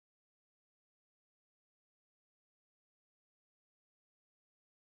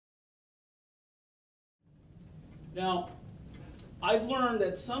Now, I've learned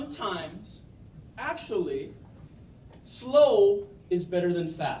that sometimes, actually, slow is better than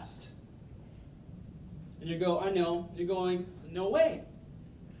fast. And you go, I know. You're going, no way.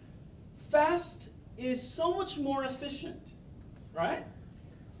 Fast is so much more efficient, right?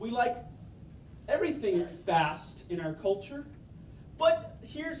 We like everything fast in our culture. But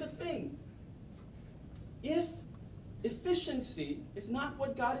here's the thing. If efficiency is not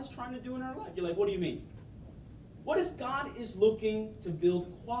what God is trying to do in our life, you're like, what do you mean? What if God is looking to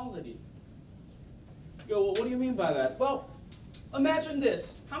build quality? You go, well, what do you mean by that? Well, imagine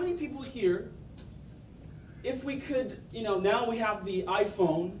this. How many people here, if we could, now we have the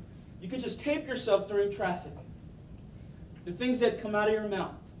iPhone, you could just tape yourself during traffic. The things that come out of your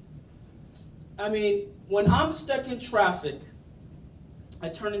mouth. I mean, when I'm stuck in traffic, I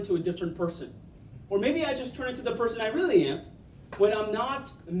turn into a different person. Or maybe I just turn into the person I really am when I'm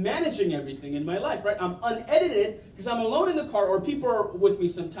not managing everything in my life, right? I'm unedited because I'm alone in the car or people are with me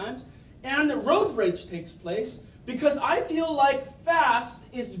sometimes. And road rage takes place because I feel like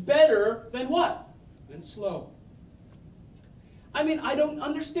fast is better than what? Than slow. I mean, I don't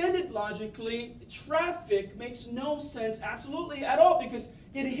understand it logically. Traffic makes no sense absolutely at all because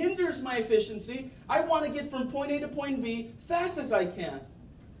it hinders my efficiency. I want to get from point A to point B fast as I can.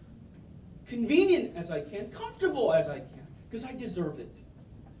 Convenient as I can, comfortable as I can, because I deserve it.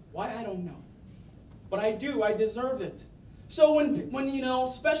 Why, I don't know. But I do, I deserve it. So when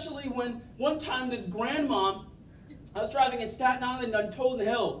especially when one time this grandma, I was driving in Staten Island on Toten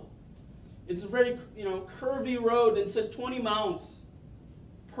Hill. It's a very, curvy road and it says 20 miles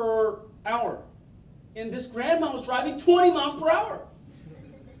per hour. And this grandma was driving 20 miles per hour.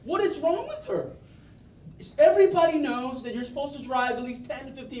 What is wrong with her? Everybody knows that you're supposed to drive at least 10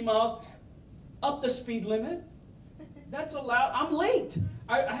 to 15 miles up the speed limit. That's allowed. I'm late.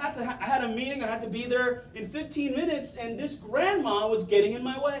 I had a meeting. I had to be there in 15 minutes, and this grandma was getting in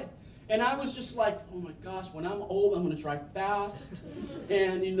my way. And I was just like, oh my gosh, when I'm old, I'm going to drive fast.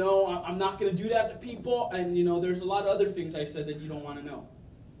 And, I'm not going to do that to people. And, there's a lot of other things I said that you don't want to know.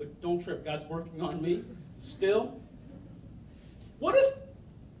 But don't trip. God's working on me still. What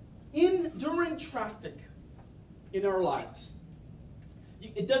if during traffic in our lives,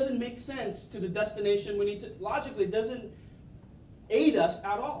 it doesn't make sense to the destination we need to, logically, it doesn't aid us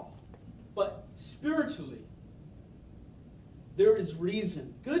at all. But spiritually, there is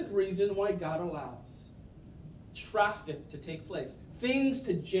reason, good reason why God allows traffic to take place, things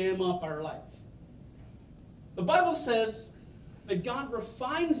to jam up our life. The Bible says that God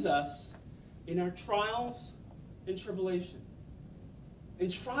refines us in our trials and tribulation.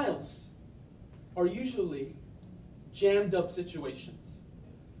 And trials are usually jammed up situations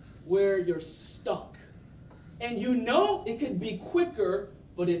where you're stuck. And it could be quicker,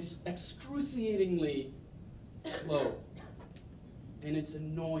 but it's excruciatingly slow. And it's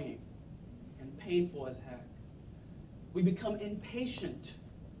annoying and painful as heck. We become impatient.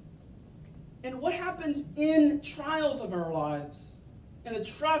 And what happens in trials of our lives, in the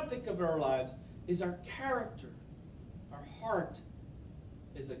traffic of our lives, is our character, our heart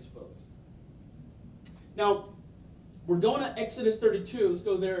is exposed. Now, we're going to Exodus 32. Let's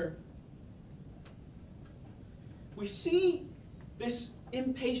go there. We see this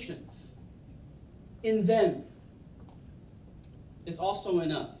impatience in them is also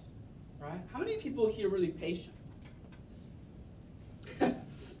in us, right? How many people here are really patient?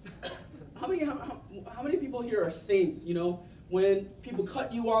 How many people here are saints? When people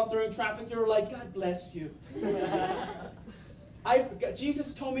cut you off during traffic, you're like, God bless you.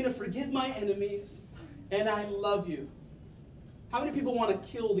 Jesus told me to forgive my enemies, and I love you. How many people want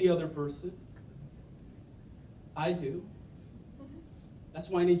to kill the other person? I do. That's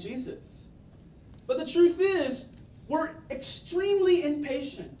why I need Jesus. But the truth is, we're extremely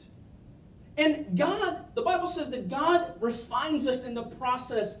impatient. And the Bible says that God refines us in the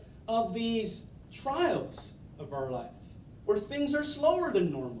process of these trials of our life, where things are slower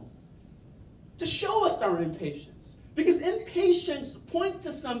than normal, to show us our impatience. Because impatience points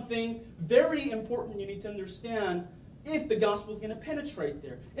to something very important you need to understand if the gospel is going to penetrate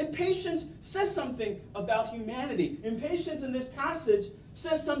there. Impatience says something about humanity. Impatience in this passage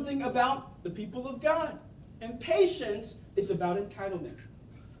says something about the people of God. Impatience is about entitlement.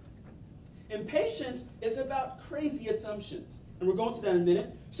 Impatience is about crazy assumptions. And we're going to that in a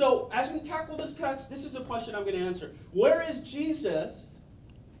minute. So as we tackle this text, this is a question I'm going to answer. Where is Jesus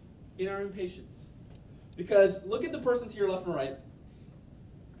in our impatience? Because look at the person to your left and right.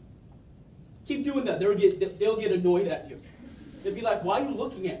 Keep doing that. They'll get annoyed at you. They'll be like, why are you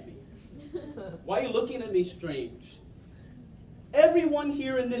looking at me? Why are you looking at me strange? Everyone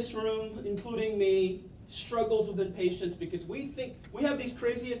here in this room, including me, struggles with impatience because we think, we have these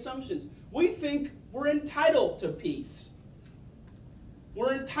crazy assumptions. We think we're entitled to peace.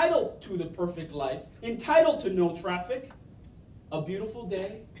 We're entitled to the perfect life, entitled to no traffic, a beautiful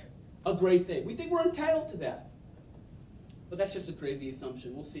day, a great day. We think we're entitled to that. But that's just a crazy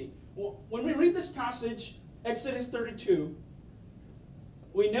assumption. We'll see. Well, when we read this passage, Exodus 32,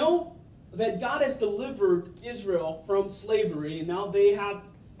 we know that God has delivered Israel from slavery, and now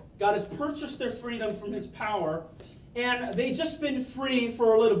God has purchased their freedom from his power, and they've just been free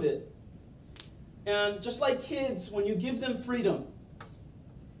for a little bit. And just like kids, when you give them freedom,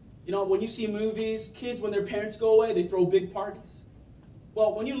 you know, when you see movies, kids, when their parents go away, they throw big parties.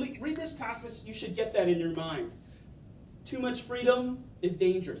 Well, when you read this passage, you should get that in your mind. Too much freedom is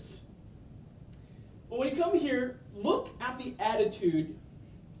dangerous. But when you come here, look at the attitude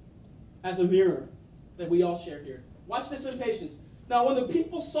as a mirror that we all share here. Watch this in patience. Now, when the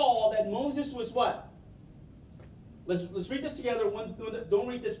people saw that Moses was what? Let's read this together. Don't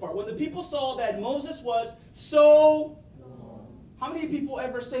read this part. When the people saw that Moses was so long. How many people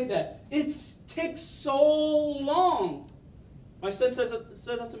ever say that? It takes so long. My son says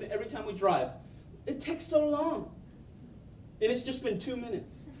that to me every time we drive. It takes so long. And it's just been 2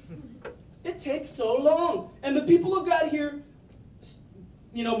 minutes. It takes so long. And the people of God here,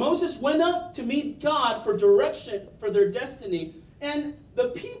 you know, Moses went up to meet God for direction for their destiny. And the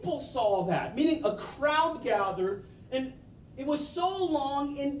people saw that, meaning a crowd gathered. And it was so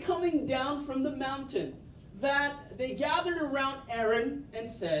long in coming down from the mountain that they gathered around Aaron and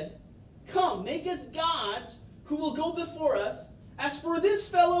said, "Come, make us gods who will go before us. As for this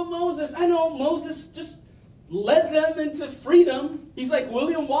fellow Moses," I know Moses just led them into freedom. He's like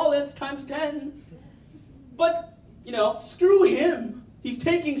William Wallace times 10. But, you know, screw him. He's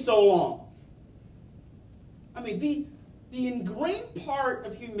taking so long. I mean, the ingrained part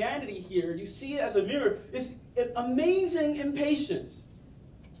of humanity here, you see it as a mirror, is an amazing impatience.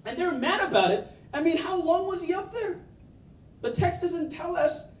 And they're mad about it. I mean, how long was he up there? The text doesn't tell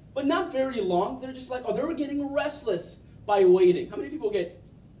us, but not very long. They're just like, oh, they were getting restless by waiting. How many people get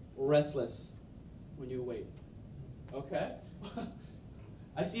restless when you wait? Okay.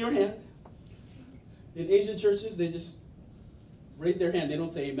 I see your hand. In Asian churches, they just raise their hand. They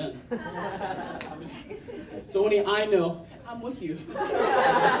don't say amen. So only I know, I'm with you.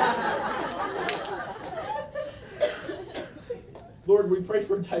 Lord, we pray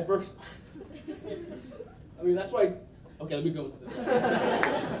for diverse. I mean, that's why. Okay, let me go into this.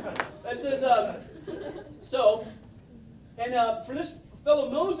 It says, for this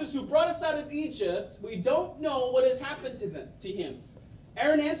fellow Moses who brought us out of Egypt, we don't know what has happened to him.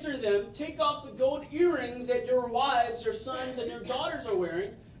 Aaron answered them, "Take off the gold earrings that your wives, your sons, and your daughters are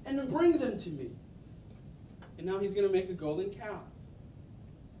wearing, and then bring them to me." And now he's going to make a golden calf.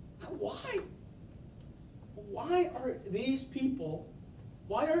 Why? Why are these people,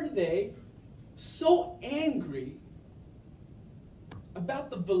 why are they so angry about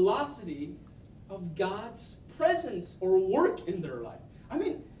the velocity of God's presence or work in their life? I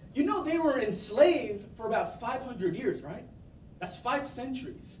mean, you know they were enslaved for about 500 years, right? That's 5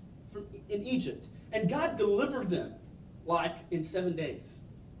 centuries in Egypt. And God delivered them like in 7 days.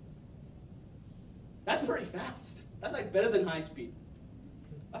 That's pretty fast. That's like better than high speed.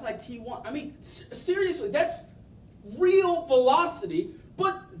 That's like T1. I mean, seriously, that's real velocity.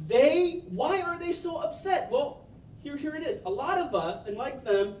 But why are they so upset? Well, here it is. A lot of us, and like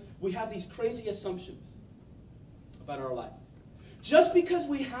them, we have these crazy assumptions about our life. Just because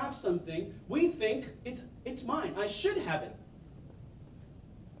we have something, we think it's mine. I should have it.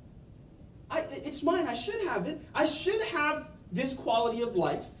 It's mine. I should have it. I should have this quality of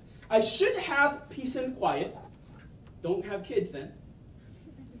life. I should have peace and quiet. Don't have kids then.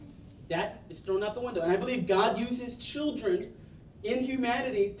 That is thrown out the window. And I believe God uses children in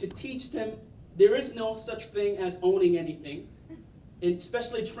humanity to teach them there is no such thing as owning anything. And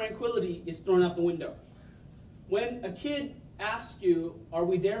especially tranquility is thrown out the window. When a kid asks you, "Are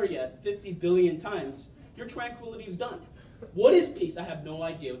we there yet?" 50 billion times, your tranquility is done. What is peace? I have no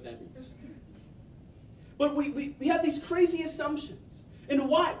idea what that means. But we have these crazy assumptions. And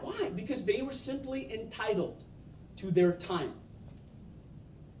why? Why? Because they were simply entitled to their time.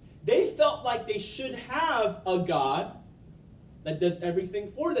 They felt like they should have a God that does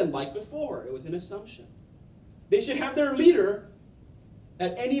everything for them like before. It was an assumption. They should have their leader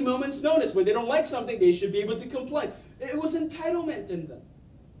at any moment's notice. When they don't like something, they should be able to complain. It was entitlement in them.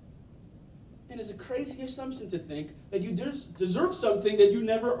 And it's a crazy assumption to think that you deserve something that you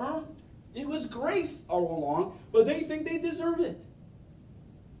never earned. It was grace all along, but they think they deserve it.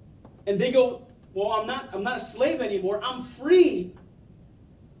 And they go, "Well, I'm not a slave anymore. I'm free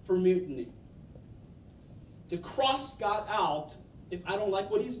for mutiny." to cross God out if I don't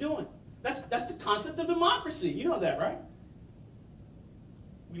like what he's doing. That's the concept of democracy. You know that, right?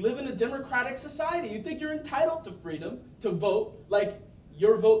 We live in a democratic society. You think you're entitled to freedom to vote, like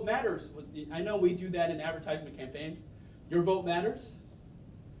your vote matters. I know we do that in advertisement campaigns. Your vote matters.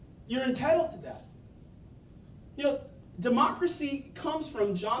 You're entitled to that. You know, democracy comes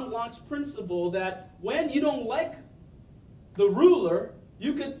from John Locke's principle that when you don't like the ruler,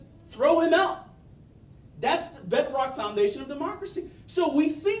 you could throw him out. That's the bedrock foundation of democracy. So we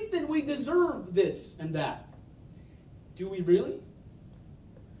think that we deserve this and that. Do we really?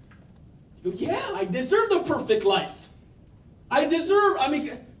 You go, yeah, I deserve the perfect life.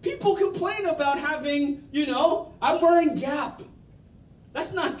 People complain about having, I'm wearing Gap.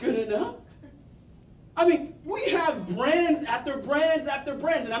 That's not good enough. We have brands after brands after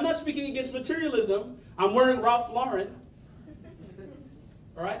brands, and I'm not speaking against materialism. I'm wearing Ralph Lauren.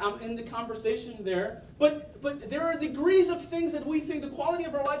 All right, I'm in the conversation there. But there are degrees of things that we think the quality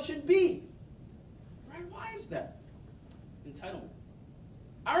of our life should be. Right? Why is that? Entitlement.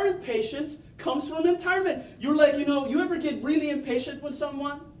 Our impatience comes from entitlement. You're like, you ever get really impatient with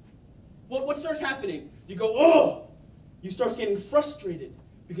someone? What starts happening? You go, oh! You start getting frustrated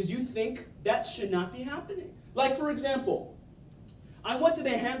because you think that should not be happening. Like, for example, I went to the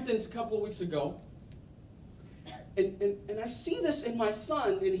Hamptons a couple of weeks ago, and I see this in my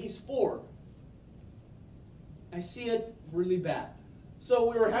son, and he's 4. I see it really bad. So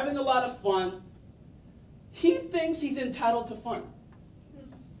we were having a lot of fun. He thinks he's entitled to fun.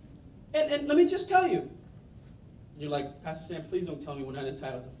 And let me just tell you. You're like, Pastor Sam, please don't tell me we're not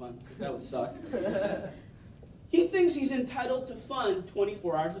entitled to fun. That would suck. He thinks he's entitled to fun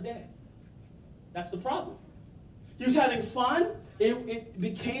 24 hours a day. That's the problem. He was having fun. It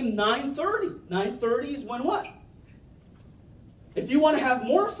became 9:30. 9:30 is when what? If you want to have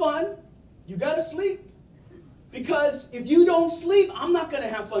more fun, you got to sleep. Because if you don't sleep, I'm not going to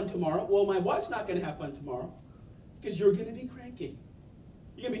have fun tomorrow. Well, my wife's not going to have fun tomorrow. Because you're going to be cranky.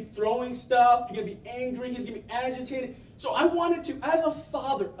 You're going to be throwing stuff. You're going to be angry. He's going to be agitated. So I wanted to, as a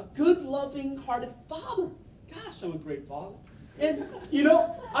father, a good, loving-hearted father. Gosh, I'm a great father. And,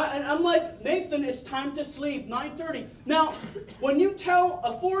 I'm like, Nathan, it's time to sleep, 9:30. Now, when you tell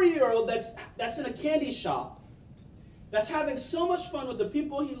a 4-year-old that's in a candy shop, that's having so much fun with the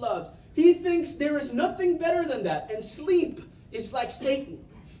people he loves, he thinks there is nothing better than that. And sleep is like Satan.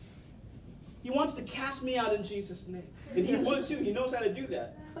 He wants to cast me out in Jesus' name. And he would too. He knows how to do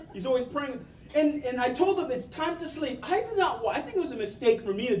that. He's always praying. And I told him it's time to sleep. I think it was a mistake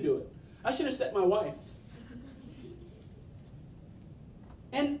for me to do it. I should have set my wife.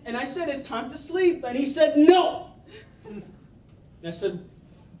 And I said, it's time to sleep. And he said, no. And I said,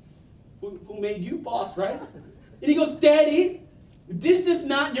 who made you boss, right? And he goes, Daddy, this is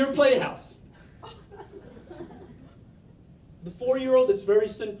not your playhouse. The 4-year-old is very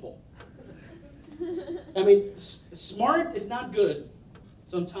sinful. Smart is not good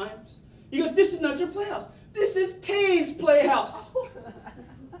sometimes. He goes, this is not your playhouse. This is Tay's playhouse.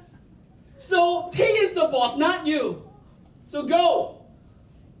 So Tay is the boss, not you. So go.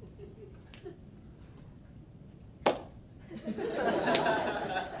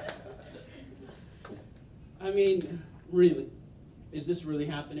 Really, is this really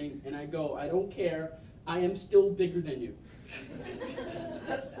happening? And I go, I don't care. I am still bigger than you.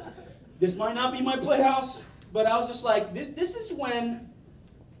 This might not be my playhouse, but I was just like, this is when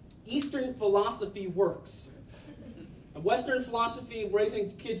Eastern philosophy works. Western philosophy of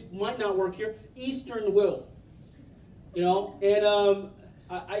raising kids might not work here. Eastern will. And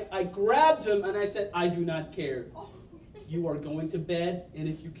I grabbed him and I said, I do not care. You are going to bed, and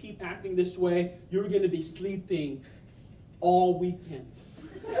if you keep acting this way, you're going to be sleeping all weekend.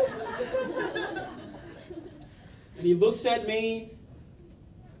 And he looks at me,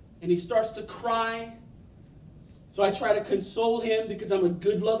 and he starts to cry. So I try to console him because I'm a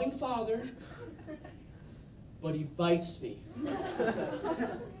good, loving father. But he bites me.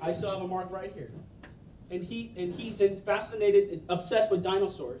 I still have a mark right here. And he's fascinated, obsessed with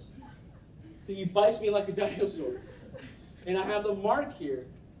dinosaurs. He bites me like a dinosaur. And I have the mark here.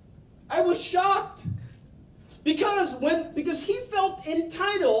 I was shocked. Because he felt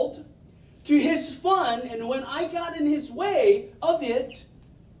entitled to his fun, and when I got in his way of it,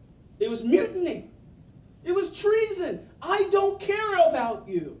 it was mutiny. It was treason. I don't care about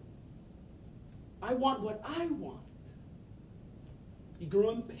you. I want what I want. He grew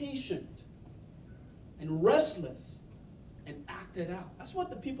impatient and restless and acted out. That's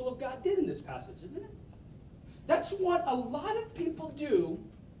what the people of God did in this passage, isn't it? That's what a lot of people do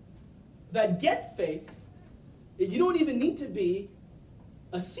that get faith. You don't even need to be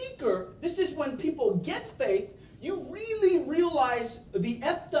a seeker, this is when people get faith, you really realize the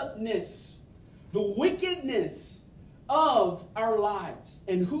effed upness, the wickedness of our lives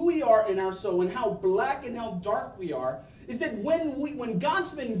and who we are in our soul and how black and how dark we are, is that when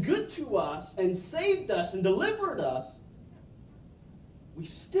God's been good to us and saved us and delivered us, we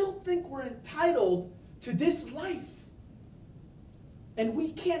still think we're entitled to this life. And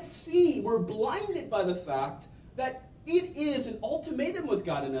we can't see, we're blinded by the fact that it is an ultimatum with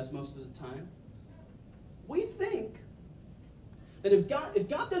God in us most of the time. We think that if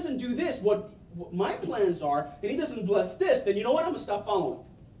God doesn't do this, what my plans are, and he doesn't bless this, then you know what? I'm going to stop following.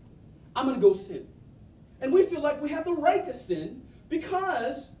 I'm going to go sin. And we feel like we have the right to sin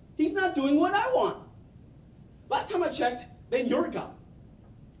because he's not doing what I want. Last time I checked, then you're God.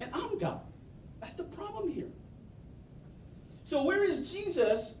 And I'm God. That's the problem here. So where is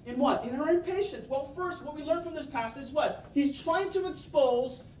Jesus in what? In our impatience. Well, first, what we learn from this passage is what? He's trying to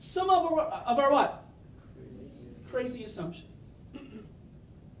expose some of our what? Crazy assumptions.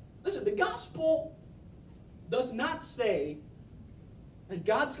 Listen, the gospel does not say that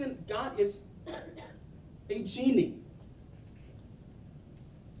God is a genie.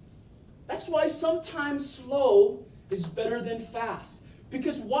 That's why sometimes slow is better than fast.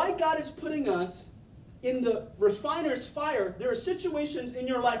 Because why God is putting us in the refiner's fire, there are situations in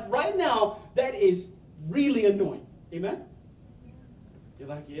your life right now that is really annoying. Amen? You're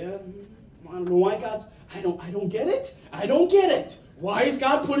like, yeah, I don't know why God's, I don't get it. I don't get it. Why is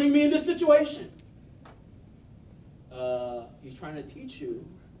God putting me in this situation? He's trying to teach you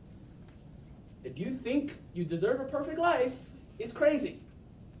that you think you deserve a perfect life is crazy.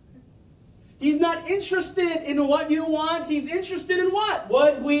 He's not interested in what you want. He's interested in what?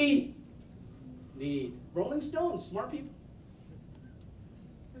 What we need. Rolling Stones, smart people.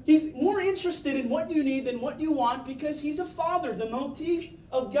 He's more interested in what you need than what you want because he's a father. The motif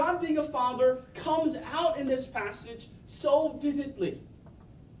of God being a father comes out in this passage so vividly.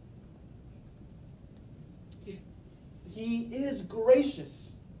 He is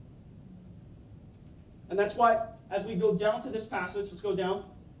gracious. And that's why, as we go down to this passage, let's go down.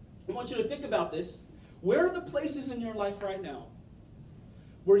 I want you to think about this. Where are the places in your life right now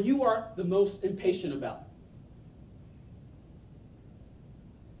where you are the most impatient about?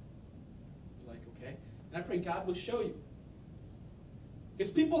 You're like, okay. And I pray God will show you.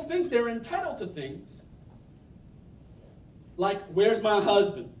 Because people think they're entitled to things. Like, where's my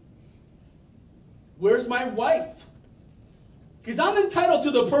husband? Where's my wife? Because I'm entitled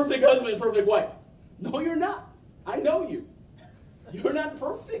to the perfect husband and perfect wife. No, you're not. I know you. You're not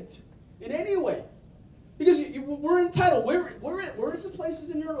perfect in any way. Because we're entitled. Where is the places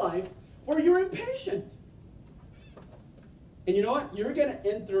in your life where you're impatient? And you know what? You're going to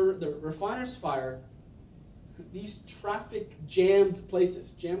enter the refiner's fire, these traffic jammed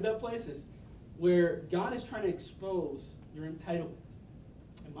places, jammed up places, where God is trying to expose your entitlement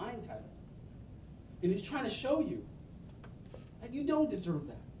and my entitlement. And he's trying to show you that you don't deserve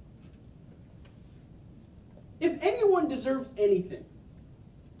that. If anyone deserves anything,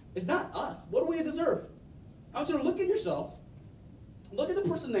 it's not us. What do we deserve? I want you to look at yourself. Look at the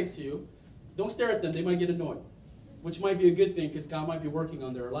person next to you. Don't stare at them. They might get annoyed, which might be a good thing because God might be working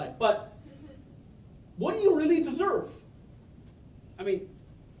on their life. But what do you really deserve? I mean,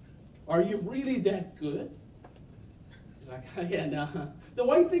 are you really that good? You're like, oh, yeah, no. Then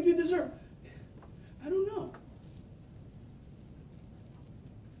why do you think you deserve? I don't know.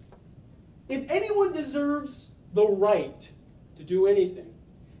 If anyone deserves the right to do anything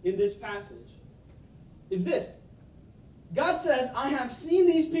in this passage, is this. God says, I have seen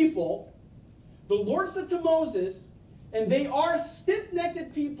these people. The Lord said to Moses, and they are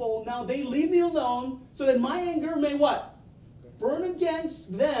stiff-necked people. Now they leave me alone so that my anger may what? Burn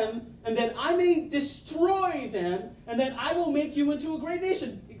against them, and then I may destroy them, and then I will make you into a great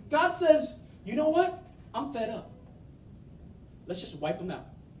nation. God says, you know what? I'm fed up. Let's just wipe them out.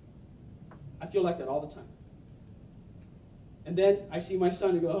 I feel like that all the time. And then I see my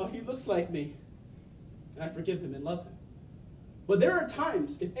son and go, oh, he looks like me. And I forgive him and love him. But there are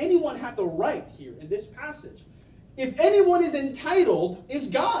times, if anyone had the right here in this passage, if anyone is entitled, is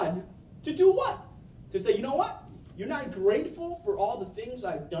God to do what? To say, you know what? You're not grateful for all the things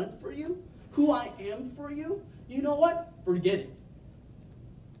I've done for you, who I am for you. You know what? Forget it.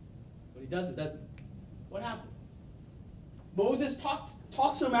 But he doesn't, does he? What happens? Moses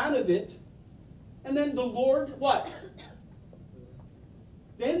talks him out of it. And then the Lord, what?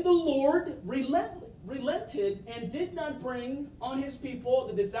 Then the Lord relented and did not bring on his people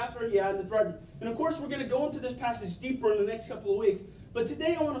the disaster he had in the flood. And of course, we're going to go into this passage deeper in the next couple of weeks. But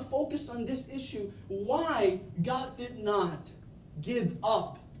today I want to focus on this issue, why God did not give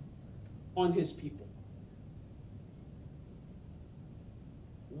up on his people.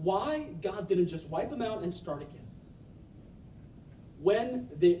 Why God didn't just wipe them out and start again? When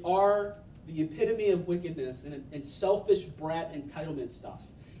they are the epitome of wickedness and selfish brat entitlement stuff,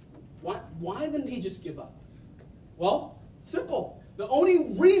 why didn't he just give up? Well, simple. The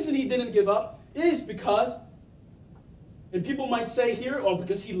only reason he didn't give up is because, and people might say here, oh,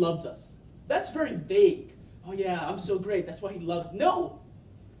 because he loves us. That's very vague. Oh yeah, I'm so great. That's why he loves. No,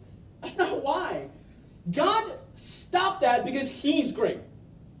 that's not why. God stopped that because he's great.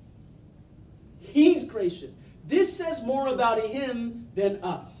 He's gracious. This says more about him than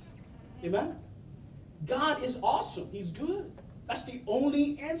us. Amen? God is awesome. He's good. That's the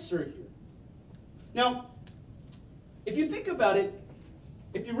only answer here. Now, if you think about it,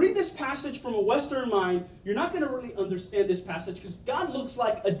 if you read this passage from a Western mind, you're not going to really understand this passage because God looks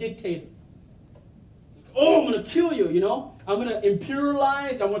like a dictator. Oh, I'm going to kill you, you know? I'm going to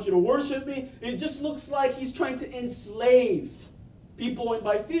imperialize. I want you to worship me. It just looks like he's trying to enslave people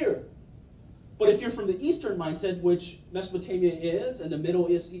by fear. But if you're from the Eastern mindset, which Mesopotamia is, and the Middle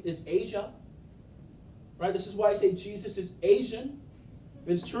is Asia, right? This is why I say Jesus is Asian.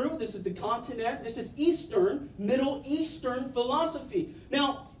 It's true. This is the continent. This is Eastern, Middle Eastern philosophy.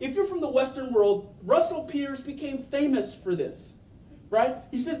 Now, if you're from the Western world, Russell Peters became famous for this, right?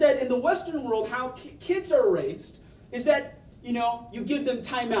 He says that in the Western world, how kids are raised is that, you know, you give them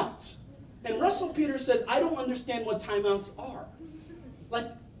timeouts. And Russell Peters says, I don't understand what timeouts are. Like,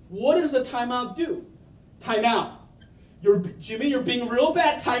 what does a timeout do? Timeout. Jimmy, you're being real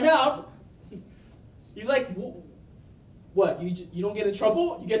bad. Timeout. He's like, what? You don't get in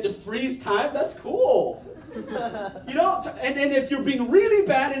trouble? You get to freeze time? That's cool. You know, and if you're being really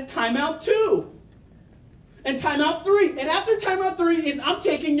bad, it's timeout 2. And timeout 3. And after timeout 3 is, I'm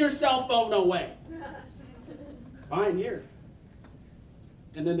taking your cell phone away. Fine, here.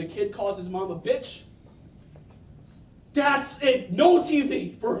 And then the kid calls his mom a bitch. That's it. No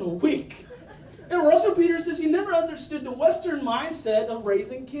TV for a week. And Russell Peters says he never understood the Western mindset of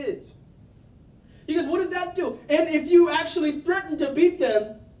raising kids. He goes, what does that do? And if you actually threaten to beat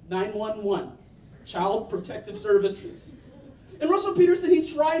them, 911, Child Protective Services. And Russell Peters said he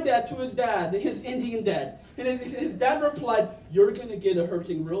tried that to his dad, his Indian dad. And his dad replied, you're going to get a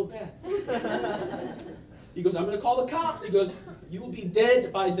hurting real bad. He goes, I'm going to call the cops. He goes, you will be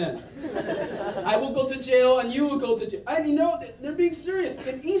dead by then. I will go to jail and you will go to jail. And you know, they're being serious.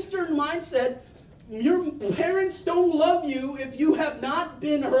 In Eastern mindset, your parents don't love you if you have not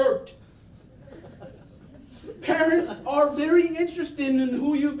been hurt. Parents are very interested in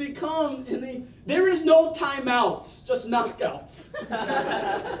who you become. There is no timeouts, just knockouts.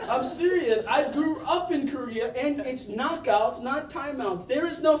 I'm serious. I grew up in Korea, and it's knockouts, not timeouts. There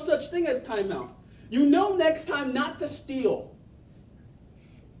is no such thing as timeout. You know next time not to steal.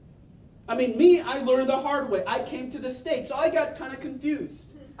 I mean, I learned the hard way. I came to the States, so I got kind of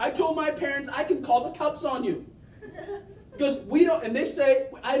confused. I told my parents, I can call the cops on you. Because we don't, and they say,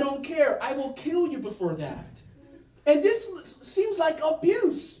 I don't care. I will kill you before that. And this seems like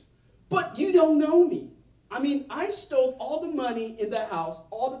abuse, but you don't know me. I mean, I stole all the money in the house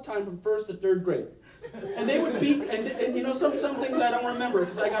all the time from 1st to 3rd grade. And they would beat, and you know, some things I don't remember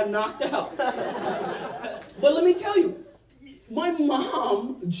because I got knocked out. But let me tell you, my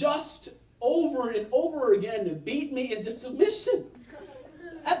mom just over and over again beat me into submission.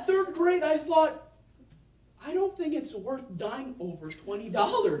 At 3rd grade, I thought, I don't think it's worth dying over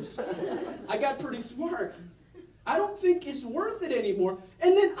 $20. I got pretty smart. I don't think it's worth it anymore.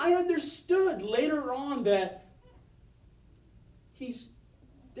 And then I understood later on that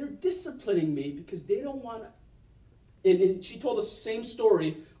they're disciplining me because they don't want to. And she told the same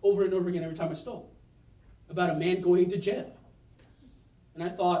story over and over again every time I stole. About a man going to jail. And I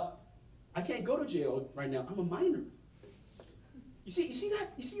thought, I can't go to jail right now. I'm a minor. You see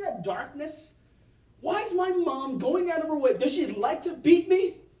that darkness? Why is my mom going out of her way? Does she like to beat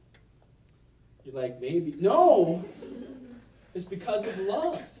me? You're like, maybe. No. It's because of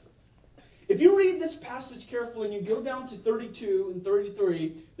love. If you read this passage carefully and you go down to 32 and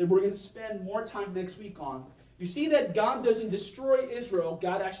 33, that we're going to spend more time next week on, you see that God doesn't destroy Israel.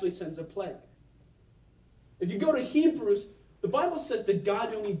 God actually sends a plague. If you go to Hebrews, the Bible says that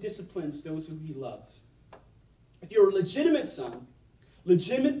God only disciplines those who he loves. If you're a legitimate son,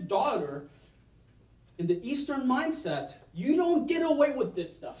 legitimate daughter, in the Eastern mindset, you don't get away with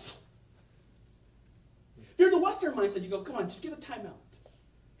this stuff. If you're the Western mindset, you go, come on, just give a timeout.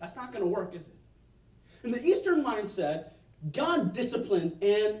 That's not going to work, is it? In the Eastern mindset, God disciplines,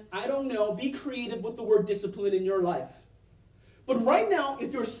 and I don't know, be creative with the word discipline in your life. But right now,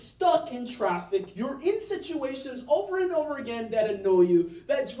 if you're stuck in traffic, you're in situations over and over again that annoy you,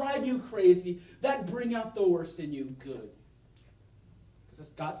 that drive you crazy, that bring out the worst in you, good.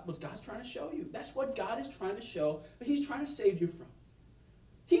 Because that's what God's trying to show you. That's what God is trying to show that He's trying to save you from.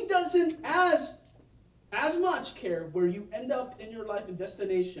 He doesn't as much care where you end up in your life and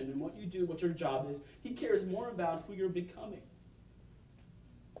destination and what you do, what your job is. He cares more about who you're becoming.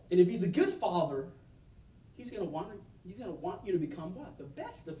 And if He's a good Father, He's going to want you to become what? The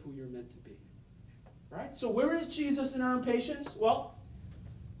best of who you're meant to be. Right? So where is Jesus in our impatience? Well,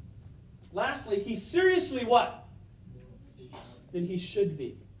 lastly, He's seriously what? Than He should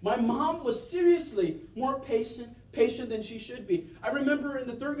be. My mom was seriously more patient than she should be. I remember in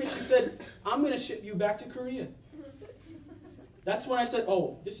the third grade she said, I'm going to ship you back to Korea. That's when I said,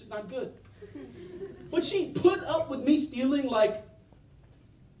 oh, this is not good. But she put up with me stealing like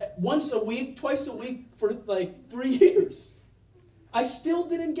once a week, twice a week for like 3 years. I still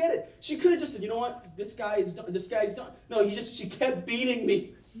didn't get it. She could have just said, you know what, this guy is done. No, she kept beating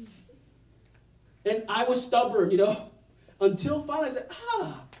me. And I was stubborn, until finally I said,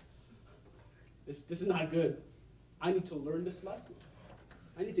 this is not good. I need to learn this lesson.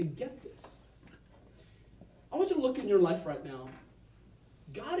 I need to get this. I want you to look in your life right now.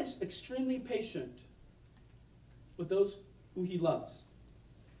 God is extremely patient with those who He loves.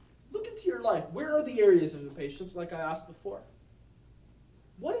 Look into your life. Where are the areas of impatience, like I asked before?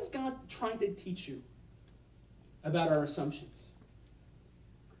 What is God trying to teach you about our assumptions?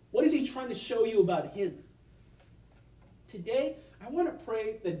 What is He trying to show you about Him? Today, I want to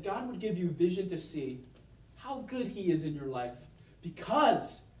pray that God would give you vision to see how good He is in your life,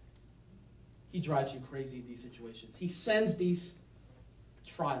 because He drives you crazy in these situations. He sends these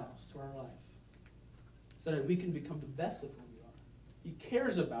trials to our life so that we can become the best of who we are. He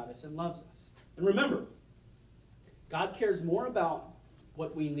cares about us and loves us. And remember, God cares more about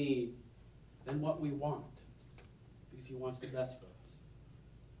what we need than what we want, because He wants the best for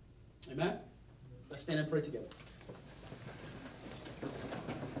us. Amen? Let's stand and pray together.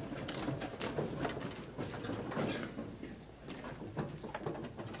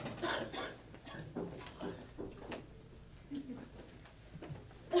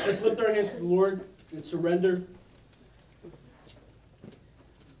 Let's lift our hands to the Lord and surrender.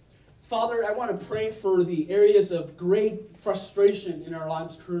 Father, I want to pray for the areas of great frustration in our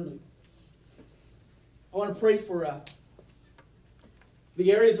lives currently. I want to pray for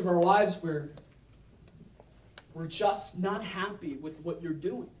the areas of our lives where we're just not happy with what you're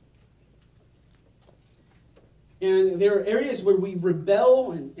doing. And there are areas where we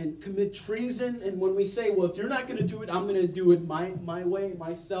rebel and commit treason. And when we say, well, if you're not going to do it, I'm going to do it my way,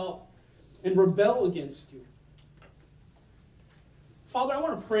 myself, and rebel against you. Father, I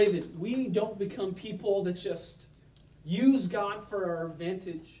want to pray that we don't become people that just use God for our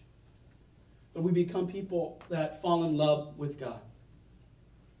advantage, but we become people that fall in love with God.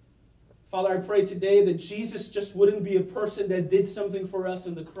 Father, I pray today that Jesus just wouldn't be a person that did something for us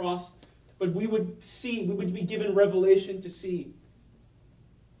on the cross, but we would be given revelation to see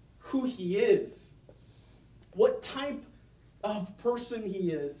who He is, what type of person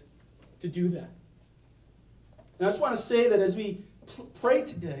He is to do that. And I just want to say that as we pray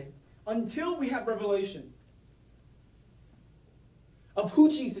today, until we have revelation of who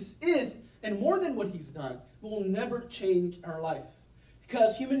Jesus is, and more than what He's done, we will never change our life.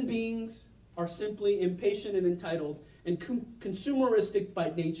 Because human beings are simply impatient and entitled and consumeristic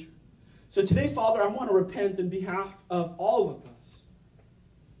by nature. So today, Father, I want to repent on behalf of all of us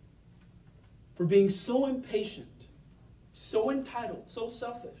for being so impatient, so entitled, so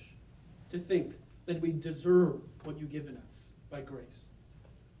selfish to think that we deserve what you've given us by grace.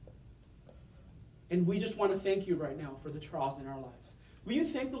 And we just want to thank you right now for the trials in our life. Will you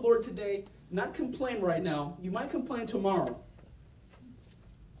thank the Lord today? Not complain right now. You might complain tomorrow.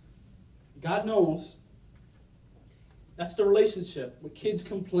 God knows that's the relationship where kids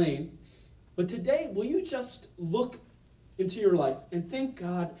complain. But today, will you just look into your life and thank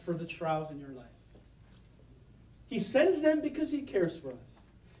God for the trials in your life? He sends them because He cares for us.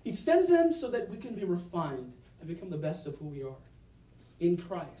 He sends them so that we can be refined to become the best of who we are in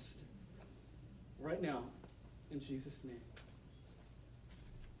Christ. Right now, in Jesus' name.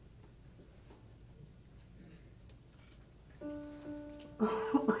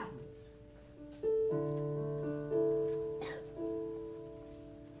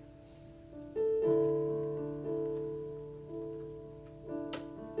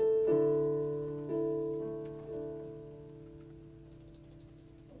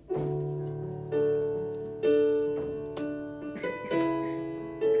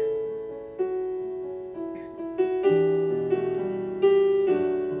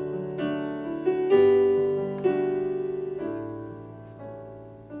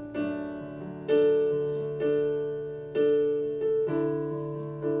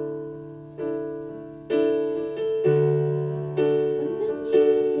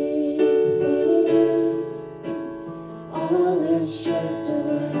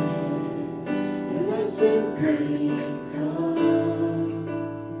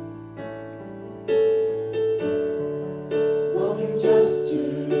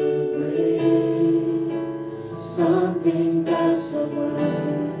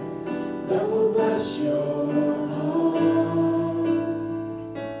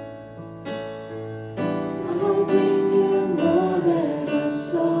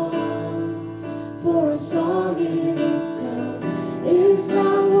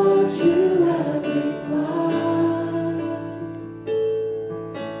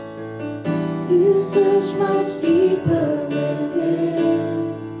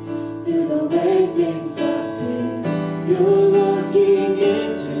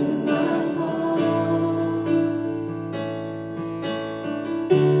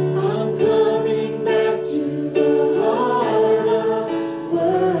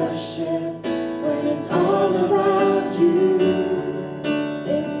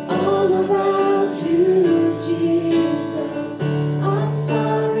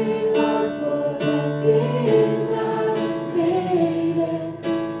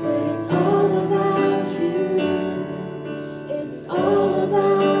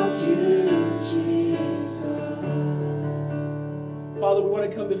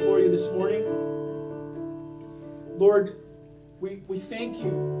 thank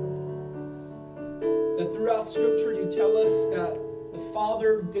you that throughout Scripture you tell us that the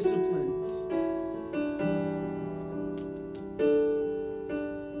Father disciplines.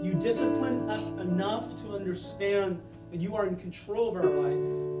 You discipline us enough to understand that you are in control of our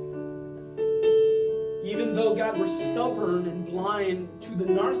life. Even though, God, we're stubborn and blind to the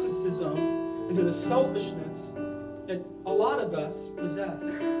narcissism and to the selfishness that a lot of us possess.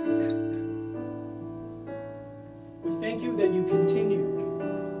 We thank you that you continue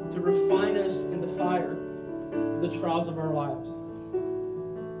to refine us in the fire of the trials of our lives.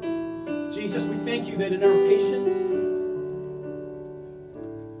 Jesus, we thank you that in our patience,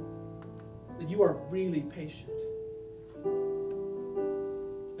 that you are really patient.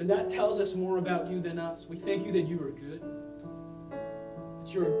 And that tells us more about you than us. We thank you that you are good,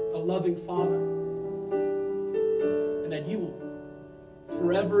 that you're a loving Father, and that you will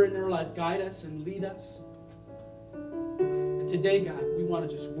forever in our life guide us and lead us. And today, God, we want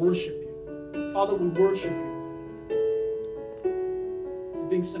to just worship you. Father, we worship you for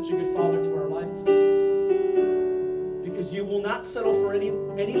being such a good Father to our life. Because you will not settle for any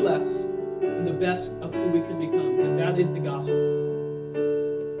less than the best of who we can become, because that is the gospel.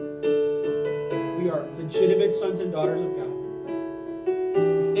 We are legitimate sons and daughters of God.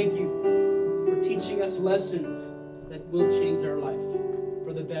 We thank you for teaching us lessons that will change our life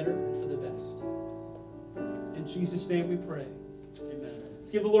for the better and for the best. In Jesus' name we pray. Amen.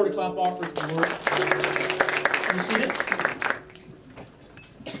 Let's give the Lord a clap offering to the Lord. Can you see it?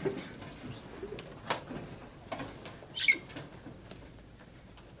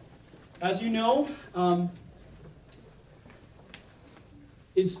 As you know,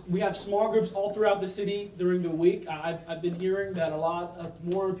 we have small groups all throughout the city during the week. I've been hearing that a lot of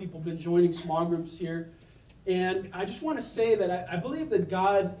more people have been joining small groups here. And I just want to say that I believe that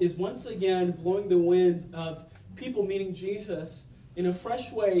God is once again blowing the wind of people meeting Jesus in a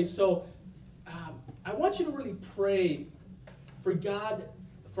fresh way. So I want you to really pray for God,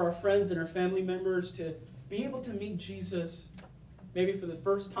 for our friends and our family members to be able to meet Jesus maybe for the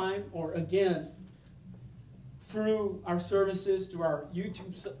first time or again through our services, through our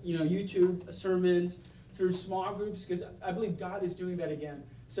YouTube sermons, through small groups, because I believe God is doing that again.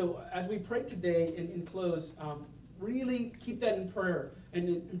 So as we pray today and close, really keep that in prayer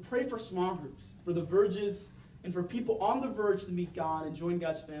and pray for small groups, for the verges, and for people on the verge to meet God and join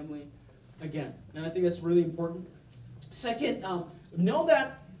God's family again. And I think that's really important. Second, know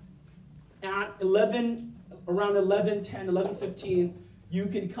that at around 11:10, 11:15, you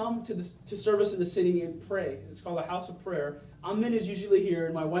can come to service in the city and pray. It's called a house of prayer. Amin is usually here,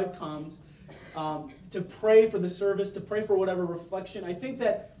 and my wife comes to pray for the service, to pray for whatever reflection. I think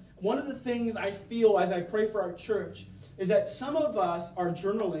that one of the things I feel as I pray for our church is that some of us are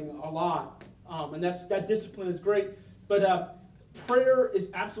journaling a lot, and that discipline is great, but prayer is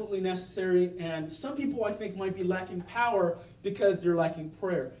absolutely necessary, and some people I think might be lacking power because they're lacking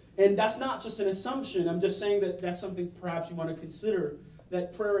prayer. And that's not just an assumption. I'm just saying that that's something perhaps you want to consider,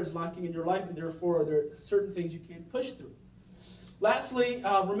 that prayer is lacking in your life, and therefore there are certain things you can't push through. Lastly,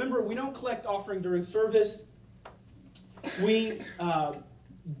 remember, we don't collect offering during service. We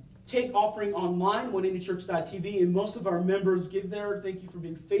take offering online, oneintochurch.tv, and most of our members give there. Thank you for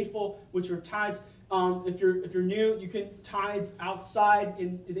being faithful with your tithes. If you're new, you can tithe outside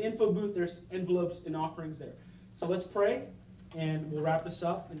in the info booth. There's envelopes and offerings there. So let's pray, and we'll wrap this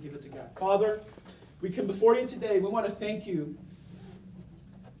up and give it to God. Father, we come before you today. We want to thank you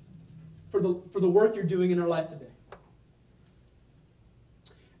for the work you're doing in our life today.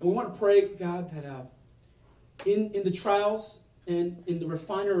 And we want to pray, God, that in the trials and in the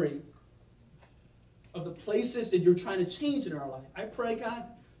refinery of the places that you're trying to change in our life, I pray, God,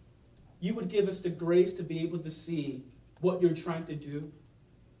 you would give us the grace to be able to see what you're trying to do.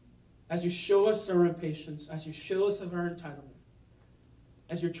 As you show us our impatience, as you show us of our entitlement,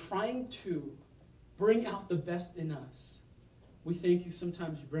 as you're trying to bring out the best in us, we thank you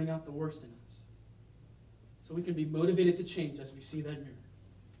sometimes you bring out the worst in us. So we can be motivated to change as we see that mirror.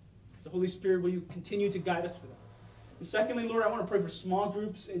 So Holy Spirit, will you continue to guide us for that? And secondly, Lord, I want to pray for small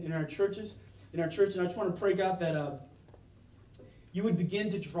groups in our churches, and I just want to pray, God, that you would begin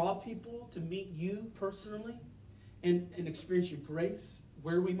to draw people to meet you personally and experience your grace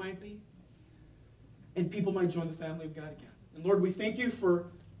where we might be. And people might join the family of God again. And Lord, we thank you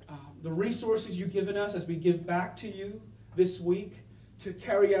for the resources you've given us as we give back to you this week to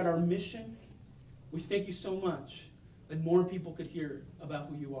carry out our mission. We thank you so much that more people could hear about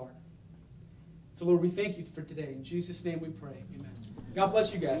who you are. So Lord, we thank you for today. In Jesus' name we pray. Amen. God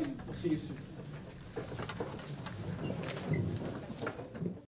bless you guys. We'll see you soon.